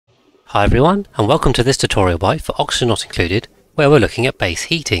Hi everyone, and welcome to this tutorial bite for Oxygen Not Included, where we're looking at base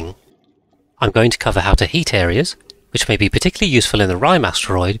heating. I'm going to cover how to heat areas, which may be particularly useful in the Rime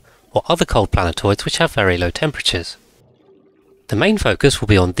asteroid or other cold planetoids which have very low temperatures. The main focus will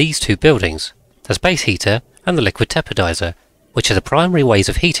be on these two buildings, the space heater and the liquid tepidizer, which are the primary ways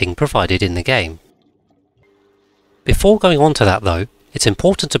of heating provided in the game. Before going on to that though, it's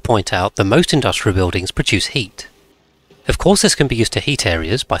important to point out that most industrial buildings produce heat. Of course this can be used to heat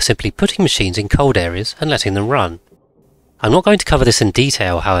areas by simply putting machines in cold areas and letting them run. I'm not going to cover this in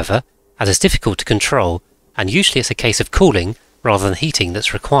detail however, as it's difficult to control and usually it's a case of cooling rather than heating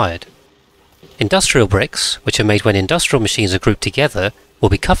that's required. Industrial bricks, which are made when industrial machines are grouped together, will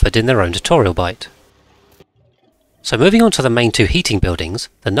be covered in their own tutorial bite. So moving on to the main two heating buildings,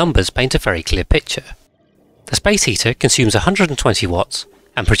 the numbers paint a very clear picture. The space heater consumes 120 watts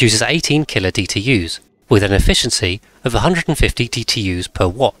and produces 18 kilo DTUs, with an efficiency of 150 DTUs per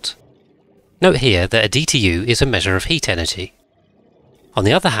watt. Note here that a DTU is a measure of heat energy. On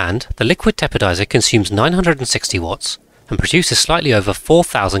the other hand, the liquid tepidizer consumes 960 watts and produces slightly over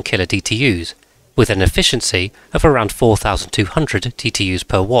 4000 kilo DTUs, with an efficiency of around 4200 DTUs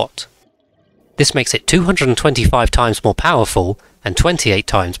per watt. This makes it 225 times more powerful and 28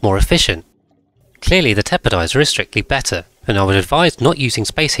 times more efficient. Clearly the tepidizer is strictly better, and I would advise not using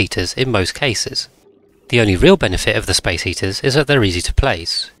space heaters in most cases. The only real benefit of the space heaters is that they're easy to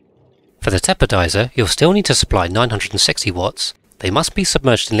place. For the tepidizer, you'll still need to supply 960 watts, they must be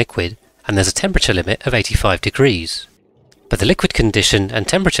submerged in liquid, and there's a temperature limit of 85 degrees. But the liquid condition and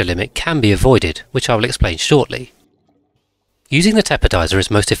temperature limit can be avoided, which I will explain shortly. Using the tepidizer is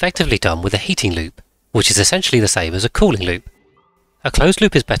most effectively done with a heating loop, which is essentially the same as a cooling loop. A closed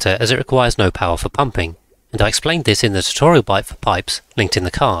loop is better as it requires no power for pumping, and I explained this in the tutorial bite for pipes linked in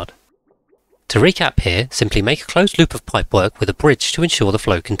the card. To recap here, simply make a closed loop of pipework with a bridge to ensure the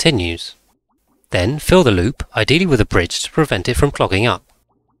flow continues. Then fill the loop, ideally with a bridge to prevent it from clogging up.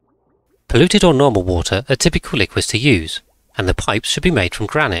 Polluted or normal water are typical liquids to use, and the pipes should be made from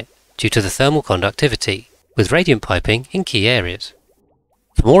granite due to the thermal conductivity, with radiant piping in key areas.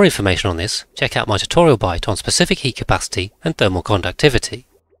 For more information on this, check out my tutorial bite on specific heat capacity and thermal conductivity.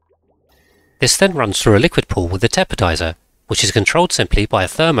 This then runs through a liquid pool with the tepidizer, which is controlled simply by a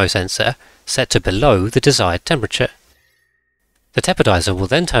thermosensor set to below the desired temperature. The tepidizer will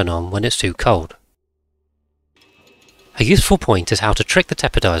then turn on when it's too cold. A useful point is how to trick the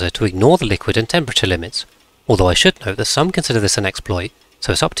tepidizer to ignore the liquid and temperature limits, although I should note that some consider this an exploit,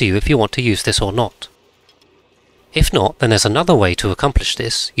 so it's up to you if you want to use this or not. If not, then there's another way to accomplish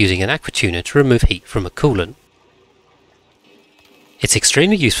this using an aquatuner to remove heat from a coolant. It's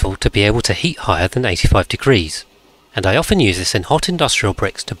extremely useful to be able to heat higher than 85 degrees, and I often use this in hot industrial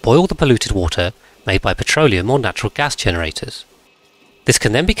bricks to boil the polluted water made by petroleum or natural gas generators. This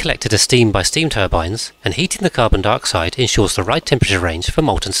can then be collected as steam by steam turbines, and heating the carbon dioxide ensures the right temperature range for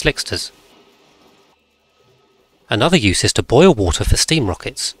molten slicksters. Another use is to boil water for steam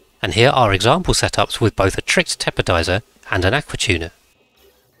rockets, and here are example setups with both a tricked tepidizer and an aquatuner.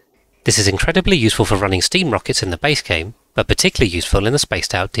 This is incredibly useful for running steam rockets in the base game, but particularly useful in the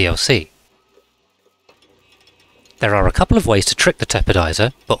spaced out DLC. There are a couple of ways to trick the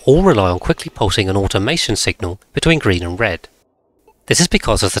tepidizer, but all rely on quickly pulsing an automation signal between green and red. This is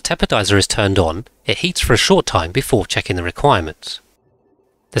because as the tepidizer is turned on, it heats for a short time before checking the requirements.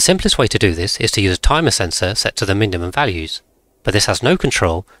 The simplest way to do this is to use a timer sensor set to the minimum values, but this has no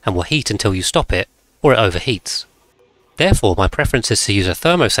control and will heat until you stop it, or it overheats. Therefore my preference is to use a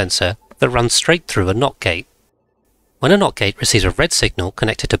thermosensor that runs straight through a NOT gate. When a NOT gate receives a red signal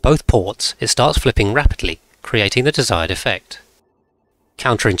connected to both ports, it starts flipping rapidly, creating the desired effect.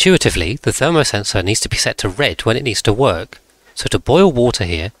 Counterintuitively, the thermosensor needs to be set to red when it needs to work, so to boil water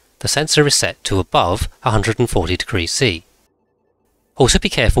here, the sensor is set to above 140 degrees C. Also be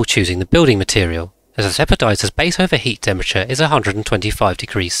careful choosing the building material, as the tepidizer's base overheat temperature is 125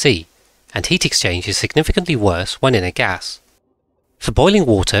 degrees C, and heat exchange is significantly worse when in a gas. For boiling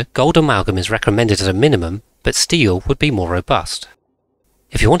water, gold amalgam is recommended as a minimum, but steel would be more robust.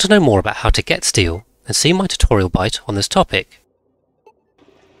 If you want to know more about how to get steel, then see my tutorial bite on this topic.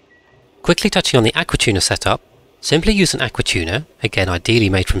 Quickly touching on the aquatuner setup, simply use an aquatuner, again ideally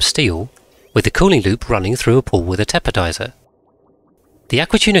made from steel, with the cooling loop running through a pool with a tepidizer. The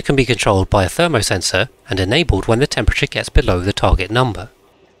aquatuner can be controlled by a thermosensor and enabled when the temperature gets below the target number.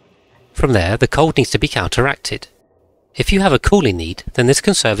 From there, the cold needs to be counteracted. If you have a cooling need, then this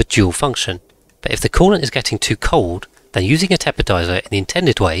can serve a dual function, but if the coolant is getting too cold, then using a tepidizer in the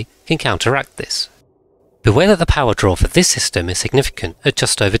intended way can counteract this. Beware that the power draw for this system is significant at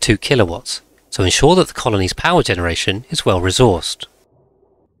just over 2 kilowatts, so ensure that the colony's power generation is well resourced.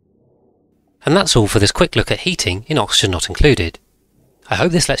 And that's all for this quick look at heating in Oxygen Not Included. I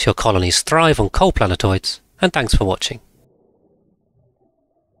hope this lets your colonies thrive on cold planetoids, and thanks for watching.